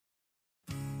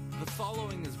The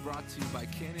following is brought to you by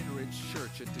Canyon Ridge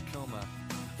Church in Tacoma.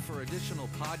 For additional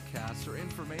podcasts or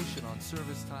information on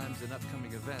service times and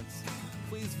upcoming events,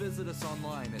 please visit us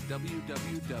online at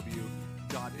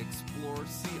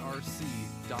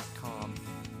www.explorecrc.com.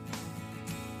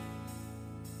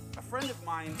 A friend of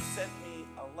mine sent me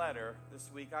a letter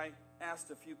this week. I asked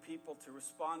a few people to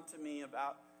respond to me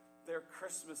about their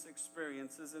Christmas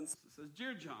experiences, and it says,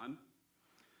 "Dear John,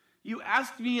 you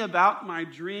asked me about my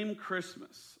dream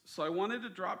Christmas, so I wanted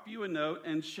to drop you a note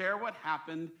and share what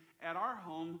happened at our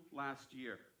home last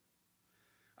year.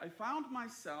 I found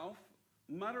myself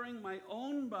muttering my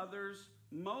own mother's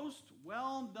most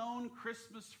well-known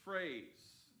Christmas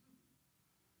phrase.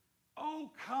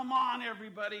 'Oh, come on,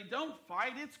 everybody, don't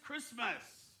fight, it's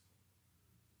Christmas.'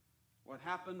 What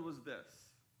happened was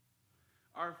this.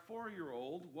 Our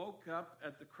 4-year-old woke up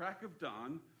at the crack of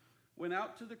dawn, went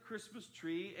out to the Christmas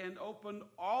tree, and opened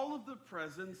all of the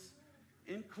presents,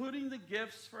 including the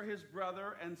gifts for his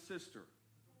brother and sister.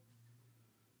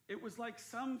 It was like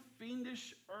some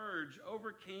fiendish urge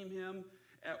overcame him.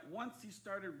 At once he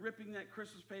started ripping that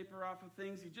Christmas paper off of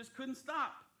things. He just couldn't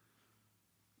stop.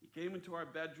 He came into our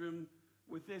bedroom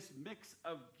with this mix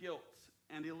of guilt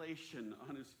and elation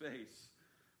on his face,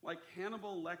 like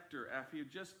Hannibal Lecter after he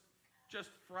just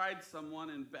fried someone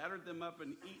and battered them up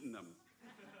and eaten them.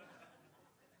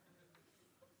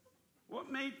 What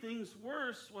made things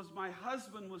worse was my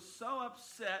husband was so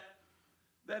upset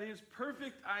that his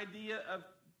perfect idea of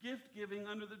gift giving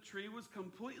under the tree was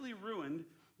completely ruined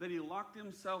that he locked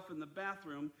himself in the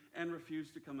bathroom and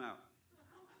refused to come out.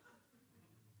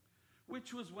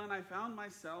 Which was when I found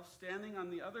myself standing on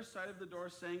the other side of the door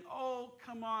saying, 'Oh,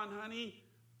 come on, honey,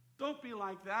 don't be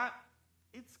like that.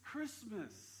 It's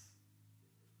Christmas.'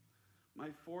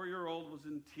 My 4-year-old was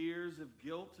in tears of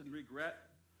guilt and regret.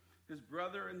 His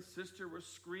brother and sister were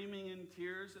screaming in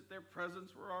tears that their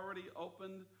presents were already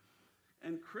opened,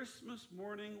 and Christmas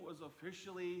morning was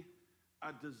officially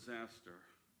a disaster.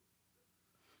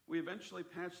 We eventually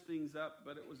patched things up,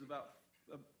 but it was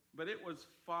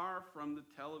far from the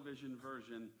television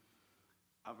version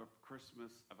of a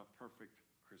perfect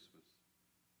Christmas.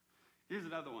 Here's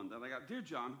another one that I got. Dear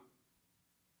John,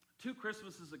 2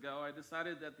 Christmases ago, I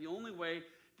decided that the only way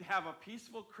to have a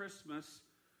peaceful Christmas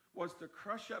was to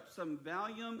crush up some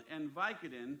Valium and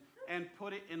Vicodin and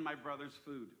put it in my brother's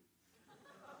food.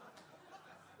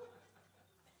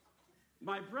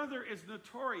 My brother is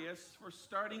notorious for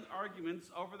starting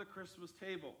arguments over the Christmas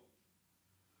table.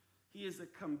 He is a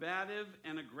combative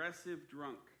and aggressive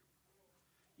drunk.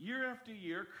 Year after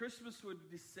year, Christmas would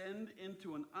descend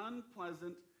into an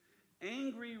unpleasant,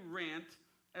 angry rant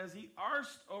as he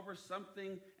arsed over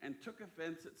something and took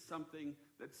offense at something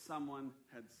that someone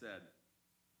had said.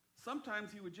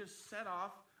 Sometimes he would just set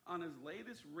off on his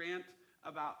latest rant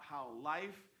about how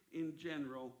life in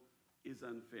general is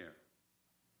unfair.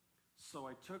 So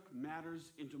I took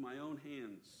matters into my own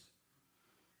hands.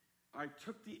 I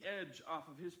took the edge off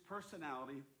of his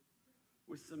personality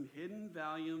with some hidden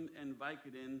Valium and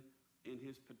Vicodin in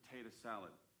his potato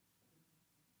salad.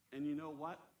 And you know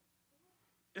what?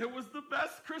 It was the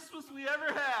best Christmas we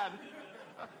ever had.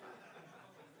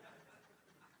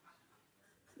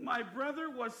 My brother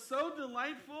was so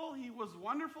delightful, he was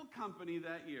wonderful company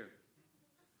that year.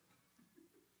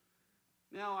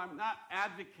 Now, I'm not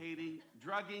advocating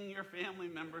drugging your family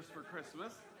members for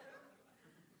Christmas,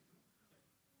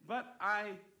 but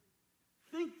I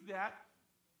think that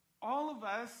all of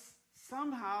us,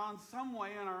 somehow, in some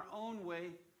way, in our own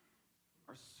way,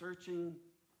 are searching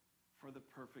for the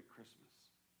perfect Christmas.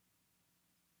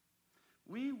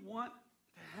 We want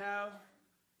to have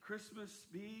Christmas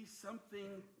be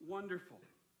something wonderful.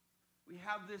 We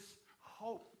have this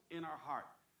hope in our heart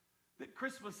that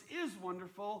Christmas is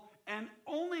wonderful, and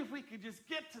only if we could just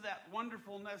get to that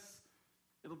wonderfulness,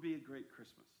 it'll be a great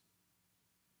Christmas.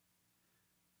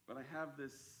 But I have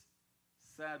this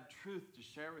sad truth to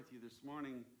share with you this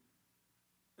morning.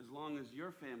 As long as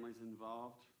your family's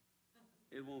involved,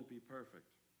 it won't be perfect.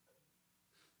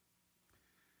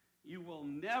 You will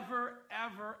never,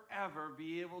 ever, ever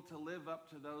be able to live up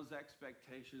to those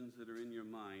expectations that are in your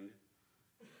mind.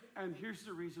 And here's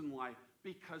the reason why.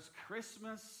 Because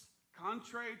Christmas,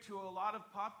 contrary to a lot of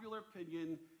popular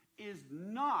opinion, is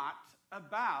not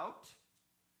about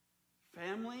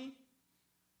family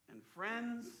and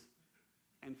friends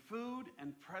and food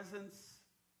and presents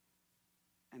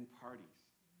and parties.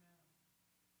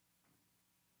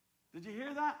 Did you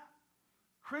hear that?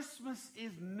 Christmas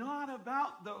is not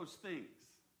about those things.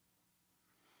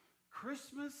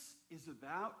 Christmas is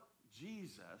about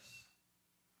Jesus,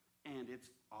 and it's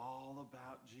all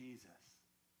about Jesus.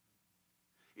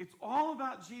 It's all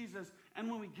about Jesus. And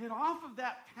when we get off of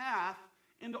that path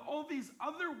into all these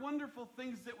other wonderful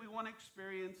things that we want to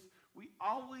experience, we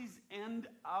always end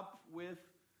up with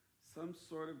some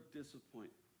sort of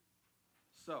disappointment.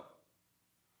 So,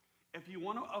 if you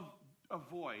want to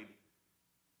avoid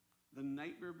the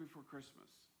nightmare before Christmas,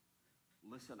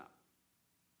 listen up.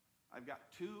 I've got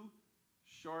 2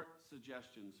 short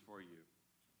suggestions for you.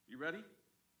 You ready?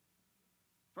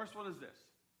 First one is this.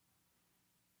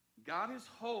 God is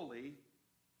holy,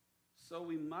 so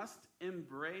we must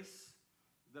embrace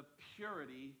the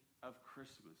purity of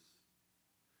Christmas.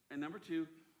 And number 2,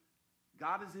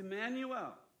 God is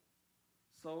Emmanuel,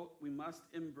 so we must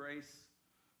embrace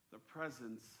the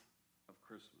presence of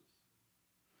Christmas.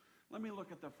 Let me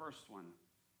look at the first one.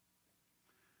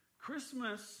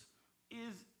 Christmas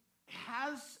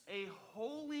has a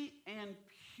holy and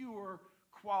pure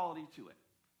quality to it.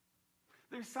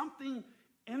 There's something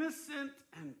innocent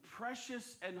and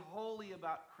precious and holy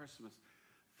about Christmas.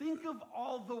 Think of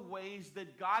all the ways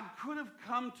that God could have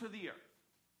come to the earth.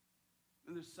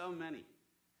 And there's so many.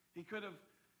 He could have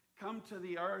come to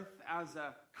the earth as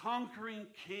a conquering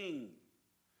king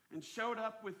and showed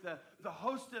up with the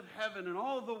host of heaven and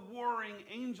all the warring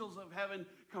angels of heaven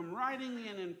come riding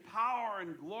in power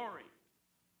and glory.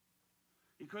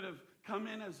 He could have come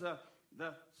in as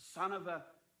the son of a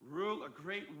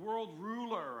great world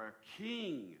ruler, a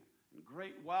king, and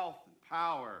great wealth and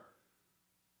power.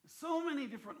 So many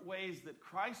different ways that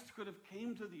Christ could have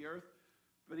came to the earth,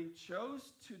 but he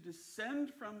chose to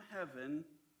descend from heaven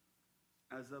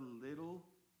as a little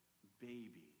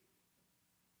baby,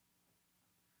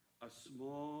 a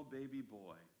small baby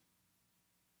boy.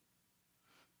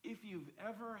 If you've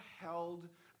ever held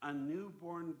a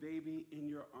newborn baby in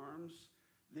your arms,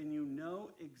 then you know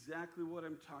exactly what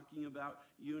I'm talking about.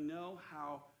 You know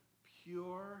how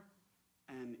pure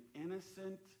and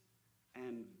innocent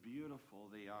and beautiful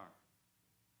they are.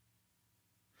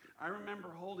 I remember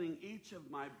holding each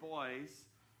of my boys.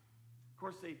 Of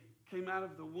course, they came out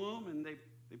of the womb and they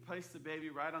placed the baby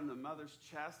right on the mother's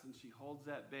chest, and she holds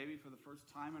that baby for the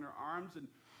first time in her arms, and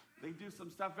they do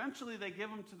some stuff. Eventually, they give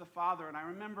him to the father, and I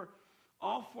remember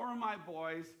all 4 of my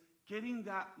boys getting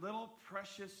that little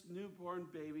precious newborn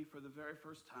baby for the very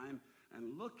first time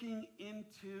and looking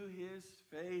into his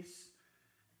face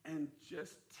and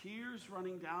just tears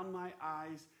running down my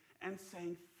eyes and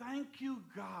saying, "Thank you,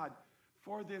 God,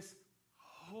 for this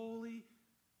holy,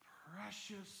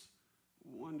 precious,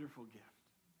 wonderful gift."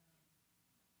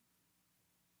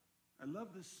 I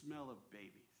love the smell of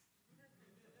babies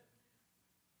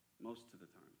most of the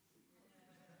time.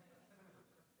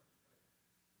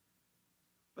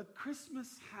 But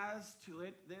Christmas has to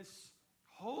it this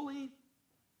holy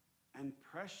and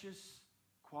precious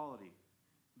quality,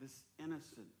 this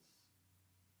innocence.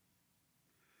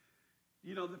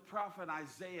 You know, the prophet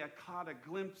Isaiah caught a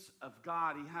glimpse of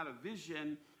God. He had a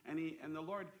vision, and the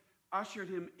Lord ushered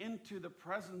him into the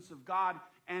presence of God,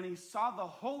 and he saw the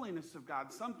holiness of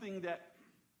God, something that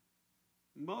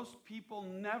most people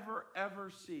never, ever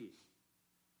see.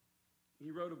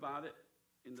 He wrote about it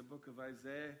in the book of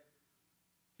Isaiah.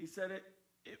 He said,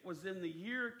 it was in the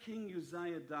year King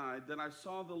Uzziah died that I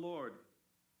saw the Lord.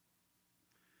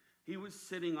 He was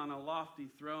sitting on a lofty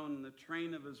throne, and the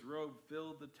train of his robe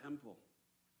filled the temple.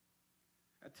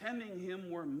 Attending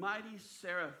him were mighty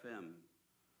seraphim,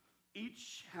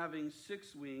 each having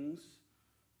 6 wings.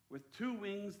 With 2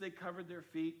 wings they covered their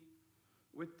feet,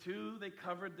 with 2 they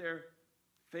covered their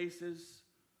faces,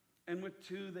 and with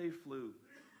 2 they flew.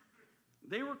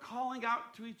 They were calling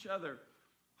out to each other,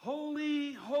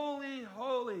 "Holy, holy,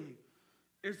 holy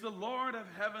is the Lord of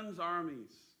heaven's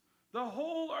armies. The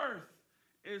whole earth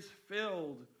is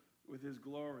filled with his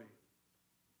glory."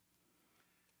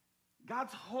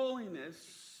 God's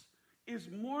holiness is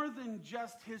more than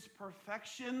just his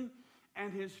perfection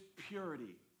and his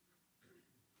purity.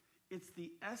 It's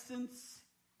the essence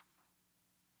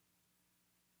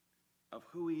of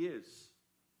who he is.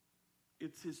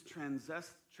 It's his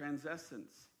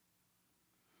transcendence.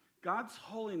 God's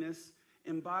holiness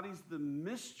embodies the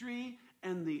mystery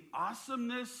and the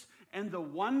awesomeness and the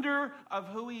wonder of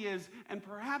who he is. And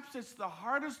perhaps it's the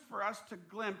hardest for us to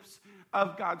glimpse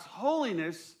of God's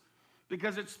holiness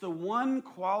because it's the one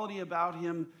quality about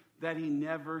him that he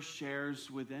never shares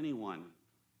with anyone.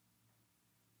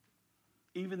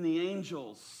 Even the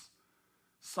angels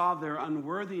saw their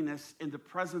unworthiness in the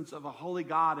presence of a holy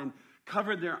God and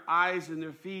covered their eyes and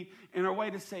their feet in a way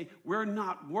to say, "We're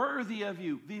not worthy of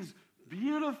you." These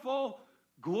beautiful,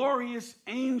 glorious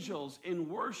angels in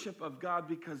worship of God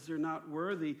because they're not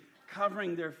worthy,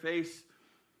 covering their face.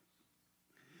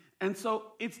 And so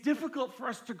it's difficult for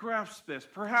us to grasp this,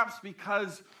 perhaps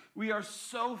because we are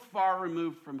so far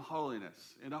removed from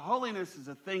holiness. And holiness is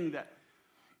a thing that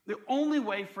the only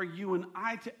way for you and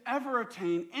I to ever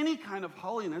attain any kind of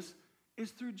holiness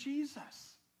is through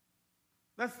Jesus.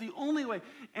 That's the only way.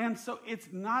 And so it's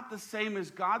not the same as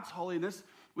God's holiness.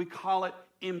 We call it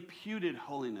imputed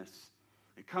holiness.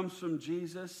 It comes from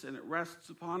Jesus and it rests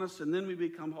upon us, and then we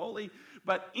become holy.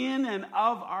 But in and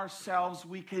of ourselves,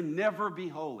 we can never be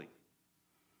holy.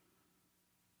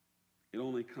 It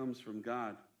only comes from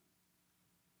God.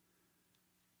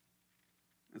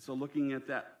 And so looking at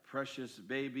that precious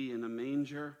baby in a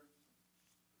manger,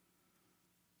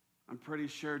 I'm pretty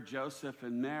sure Joseph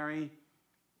and Mary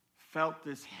felt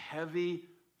this heavy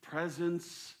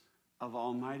presence of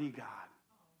Almighty God.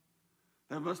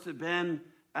 There must have been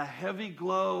a heavy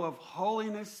glow of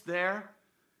holiness there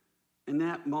in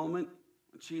that moment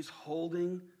when she's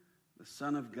holding the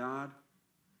Son of God.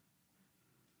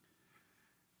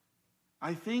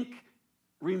 I think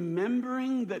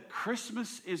remembering that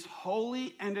Christmas is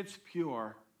holy and it's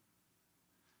pure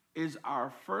is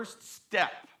our first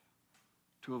step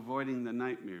to avoiding the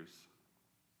nightmares.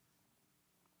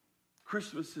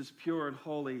 Christmas is pure and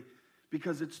holy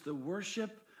because it's the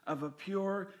worship of a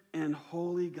pure and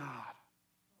holy God.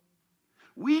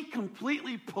 We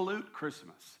completely pollute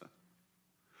Christmas.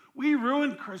 We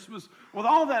ruin Christmas with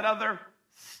all that other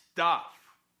stuff.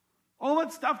 All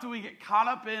that stuff that we get caught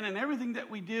up in and everything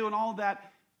that we do and all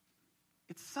that,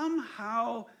 it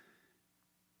somehow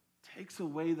takes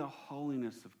away the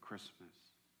holiness of Christmas.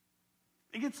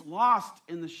 It gets lost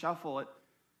in the shuffle. It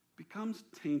becomes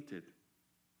tainted.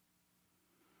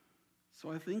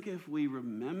 So I think if we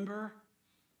remember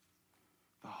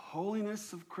the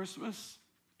holiness of Christmas,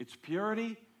 its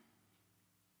purity,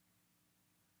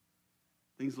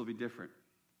 things will be different.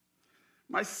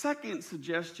 My second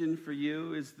suggestion for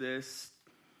you is this,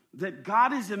 that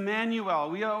God is Emmanuel.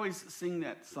 We always sing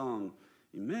that song,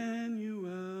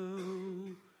 Emmanuel,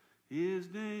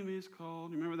 his name is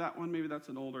called. You remember that one? Maybe that's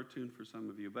an older tune for some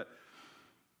of you. But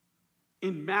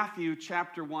in Matthew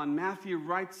chapter 1, Matthew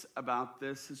writes about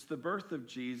this. It's the birth of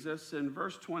Jesus. In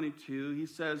verse 22, he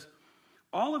says,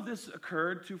 all of this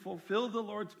occurred to fulfill the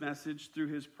Lord's message through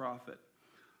his prophet.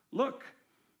 Look,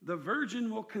 the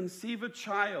virgin will conceive a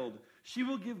child. She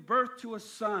will give birth to a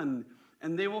son,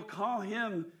 and they will call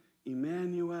him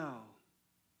Emmanuel,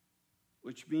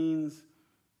 which means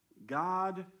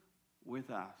God with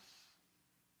us.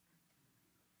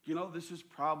 You know, this is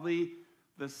probably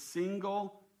the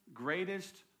single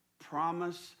greatest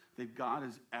promise that God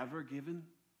has ever given.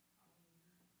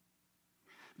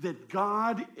 That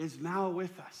God is now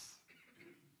with us.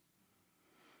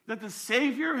 That the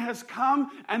Savior has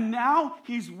come and now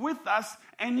he's with us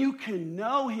and you can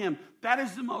know him. That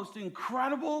is the most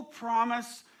incredible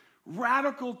promise,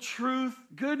 radical truth,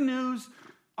 good news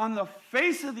on the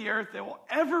face of the earth that will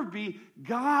ever be.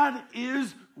 God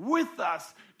is with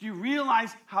us. Do you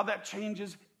realize how that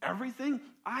changes everything?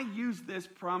 I use this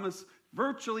promise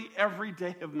virtually every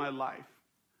day of my life.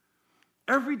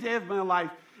 Every day of my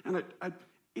life. And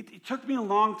it took me a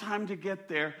long time to get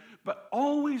there, but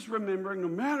always remembering, no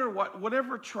matter what,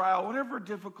 whatever trial, whatever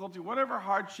difficulty, whatever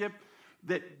hardship,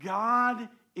 that God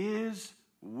is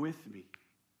with me.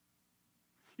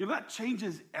 You know, that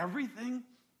changes everything.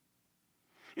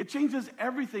 It changes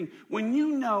everything when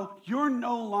you know you're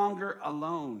no longer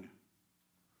alone.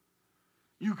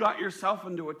 You got yourself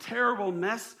into a terrible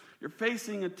mess. You're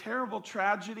facing a terrible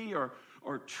tragedy or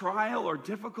trial or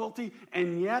difficulty,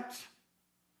 and yet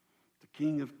the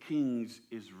King of Kings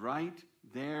is right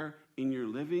there in your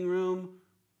living room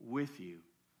with you.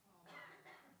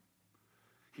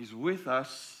 He's with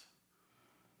us.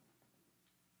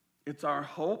 It's our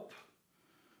hope.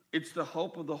 It's the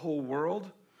hope of the whole world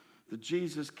that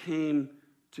Jesus came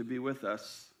to be with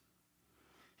us.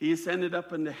 He ascended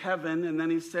up into heaven, and then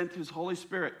he sent his Holy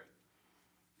Spirit.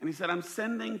 And he said, I'm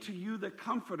sending to you the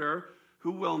Comforter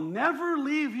who will never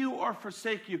leave you or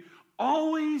forsake you,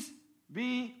 always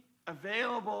be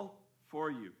available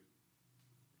for you.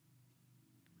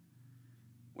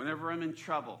 Whenever I'm in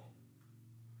trouble,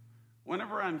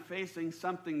 whenever I'm facing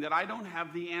something that I don't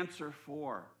have the answer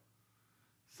for,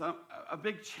 a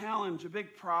big challenge, a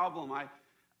big problem,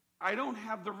 I don't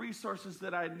have the resources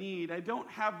that I need. I don't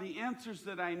have the answers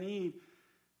that I need.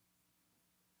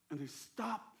 And to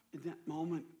stop in that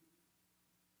moment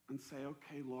and say,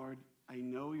 okay, Lord, I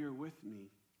know you're with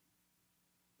me.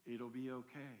 It'll be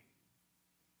okay.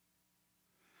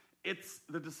 It's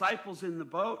the disciples in the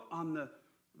boat on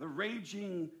the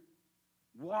raging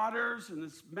waters and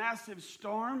this massive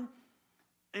storm.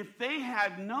 If they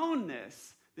had known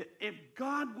this, that if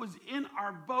God was in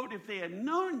our boat, if they had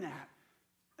known that,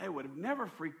 they would have never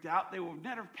freaked out. They would have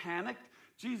never panicked.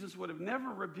 Jesus would have never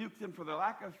rebuked them for their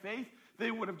lack of faith. They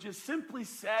would have just simply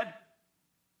said,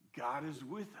 God is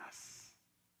with us.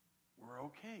 We're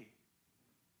okay.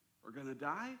 We're going to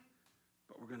die,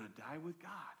 but we're going to die with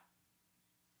God.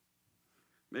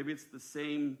 Maybe it's the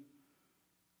same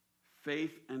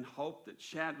faith and hope that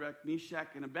Shadrach, Meshach,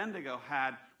 and Abednego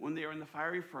had when they were in the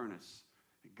fiery furnace.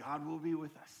 That God will be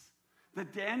with us.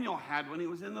 That Daniel had when he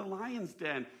was in the lion's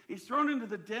den. He's thrown into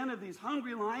the den of these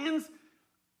hungry lions,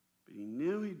 but he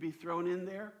knew he'd be thrown in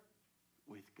there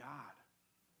with God.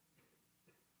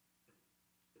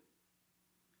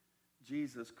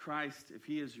 Jesus Christ, if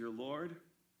he is your Lord,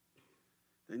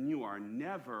 then you are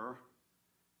never,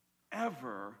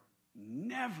 ever,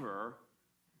 never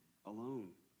alone.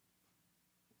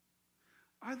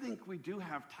 I think we do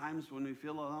have times when we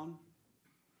feel alone.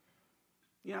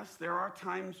 Yes, there are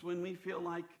times when we feel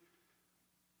like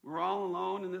we're all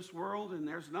alone in this world and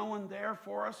there's no one there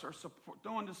for us or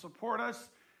no one to support us,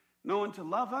 no one to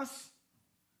love us.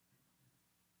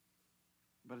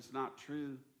 But it's not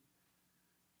true.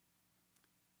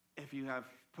 If you have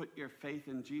put your faith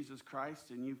in Jesus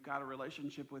Christ and you've got a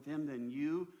relationship with him, then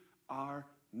you are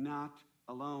not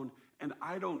alone. And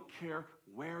I don't care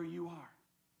where you are.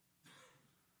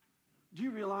 Do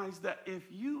you realize that if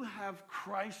you have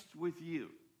Christ with you,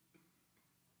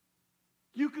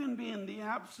 you can be in the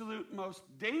absolute most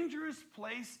dangerous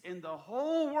place in the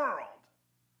whole world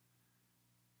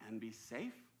and be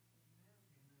safe?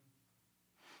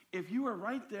 If you are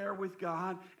right there with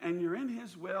God and you're in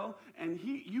his will and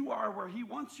you are where he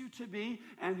wants you to be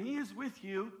and he is with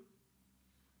you,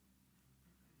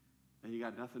 then you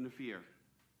got nothing to fear.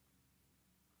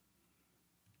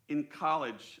 In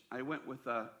college, I went with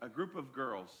a group of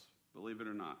girls, believe it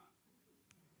or not.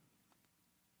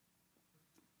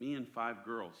 Me and 5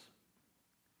 girls.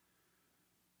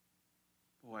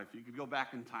 Boy, if you could go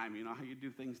back in time, you know how you do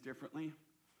things differently?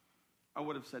 I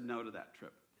would have said no to that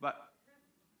trip. But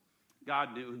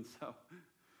God knew, and so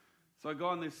I go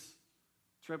on this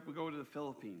trip. We go to the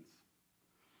Philippines.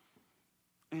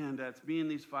 And it's me and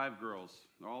these 5 girls.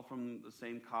 They're all from the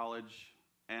same college,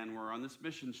 and we're on this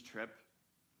missions trip.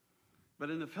 But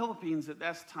in the Philippines at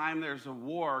this time, there's a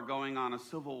war going on, a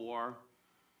civil war,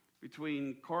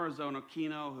 between Corazon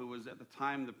Aquino, who was at the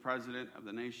time the president of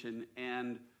the nation,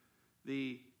 and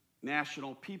the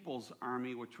National People's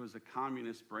Army, which was a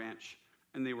communist branch,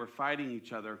 and they were fighting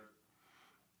each other,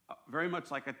 very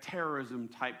much like a terrorism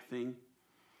type thing.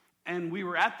 And we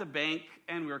were at the bank,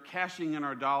 and we were cashing in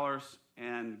our dollars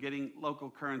and getting local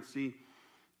currency,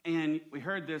 and we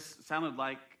heard this, sounded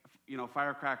like,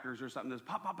 firecrackers or something, this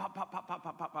pop, pop, pop, pop, pop, pop,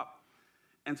 pop, pop, pop.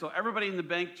 And so everybody in the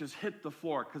bank just hit the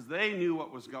floor because they knew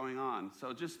what was going on.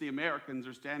 So just the Americans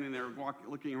are standing there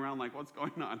looking around like, what's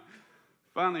going on?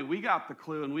 Finally, we got the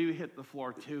clue, and we hit the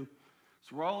floor too.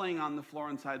 So we're all laying on the floor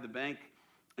inside the bank,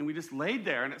 and we just laid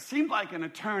there. And it seemed like an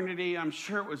eternity. I'm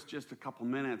sure it was just a couple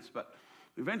minutes, but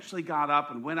we eventually got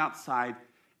up and went outside,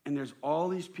 and there's all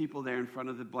these people there in front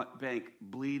of the bank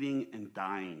bleeding and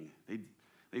dying.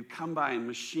 They'd come by and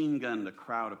machine gunned a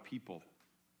crowd of people.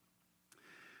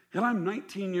 And I'm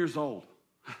 19 years old.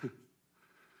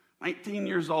 19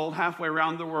 years old, halfway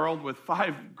around the world with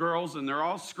 5 girls, and they're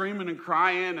all screaming and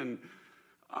crying. And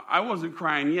I wasn't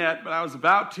crying yet, but I was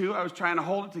about to. I was trying to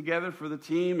hold it together for the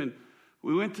team. And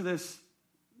we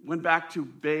went back to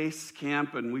base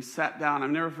camp, and we sat down.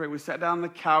 I'm never afraid. We sat down on the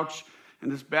couch, and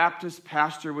this Baptist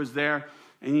pastor was there.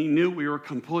 And he knew we were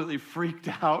completely freaked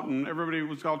out, and everybody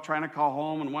was all trying to call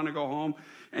home and want to go home.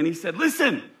 And he said,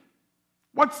 listen,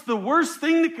 what's the worst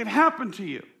thing that could happen to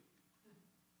you?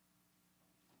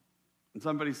 And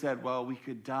somebody said, well, we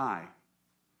could die.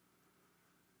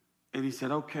 And he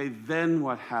said, okay, then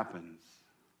what happens?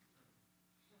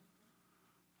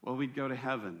 Well, we'd go to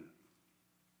heaven.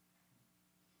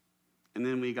 And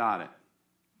then we got it.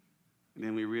 And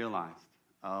then we realized,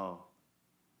 oh,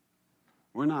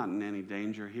 we're not in any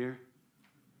danger here.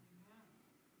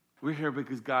 We're here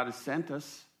because God has sent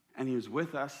us, and he was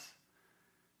with us.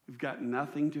 We've got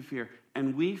nothing to fear.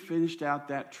 And we finished out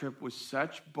that trip with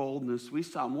such boldness. We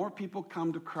saw more people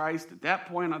come to Christ at that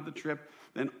point of the trip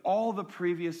than all the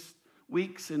previous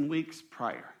weeks and weeks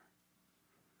prior.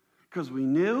 Because we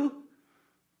knew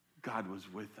God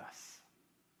was with us.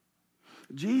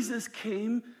 Jesus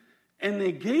came, and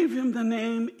they gave him the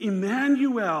name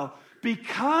Emmanuel,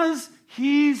 because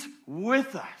he's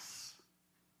with us.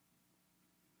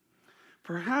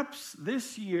 Perhaps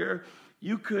this year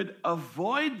you could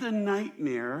avoid the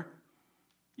nightmare.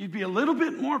 You'd be a little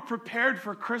bit more prepared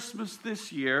for Christmas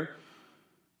this year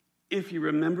if you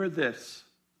remember this.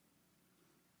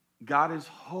 God is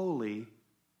holy,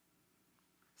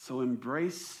 so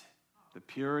embrace the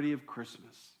purity of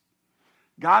Christmas.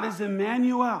 God is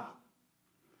Emmanuel,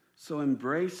 so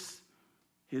embrace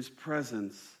his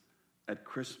presence at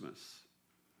Christmas.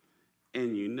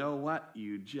 And you know what?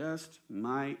 You just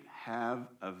might have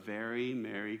a very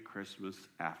Merry Christmas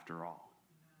after all.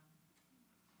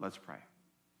 Let's pray.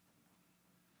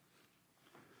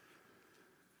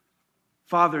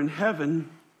 Father in heaven,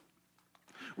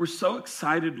 we're so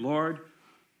excited, Lord,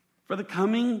 for the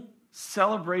coming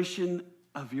celebration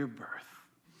of your birth,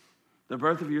 the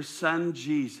birth of your Son,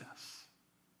 Jesus.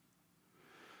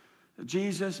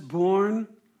 Jesus born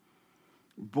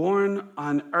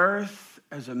on earth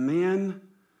as a man,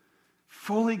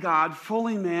 fully God,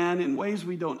 fully man, in ways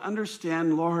we don't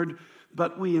understand, Lord,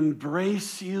 but we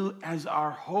embrace you as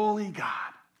our holy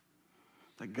God,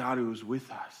 the God who is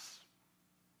with us.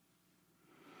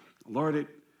 Lord, it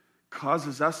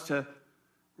causes us to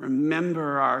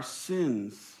remember our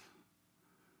sins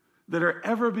that are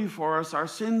ever before us, our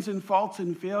sins and faults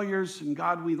and failures, and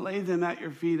God, we lay them at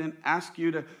your feet and ask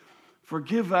you to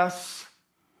forgive us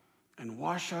and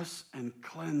wash us and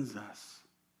cleanse us.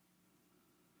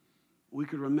 We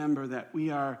could remember that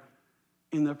we are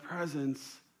in the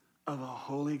presence of a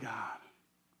holy God.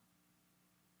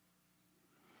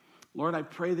 Lord, I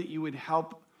pray that you would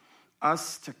help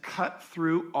us to cut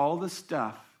through all the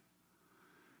stuff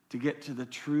to get to the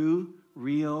true,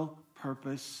 real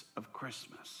purpose of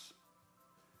Christmas.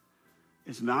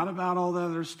 It's not about all the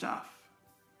other stuff.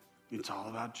 It's all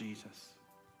about Jesus.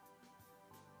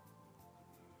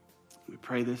 We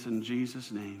pray this in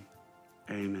Jesus' name.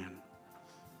 Amen.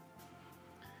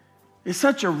 It's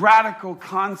such a radical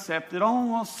concept, it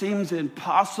almost seems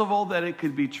impossible that it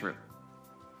could be true.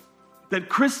 That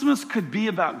Christmas could be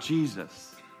about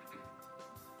Jesus.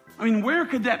 I mean, where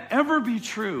could that ever be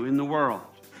true in the world?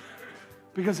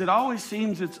 Because it always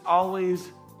seems it's always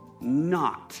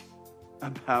not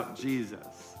about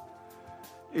Jesus.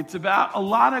 It's about a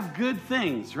lot of good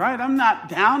things, right? I'm not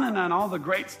downing on all the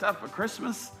great stuff of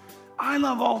Christmas. I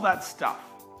love all that stuff.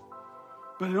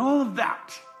 But in all of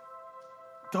that,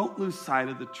 don't lose sight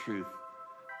of the truth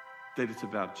that it's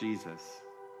about Jesus.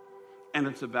 And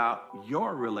it's about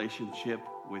your relationship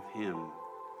with him.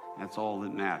 That's all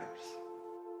that matters.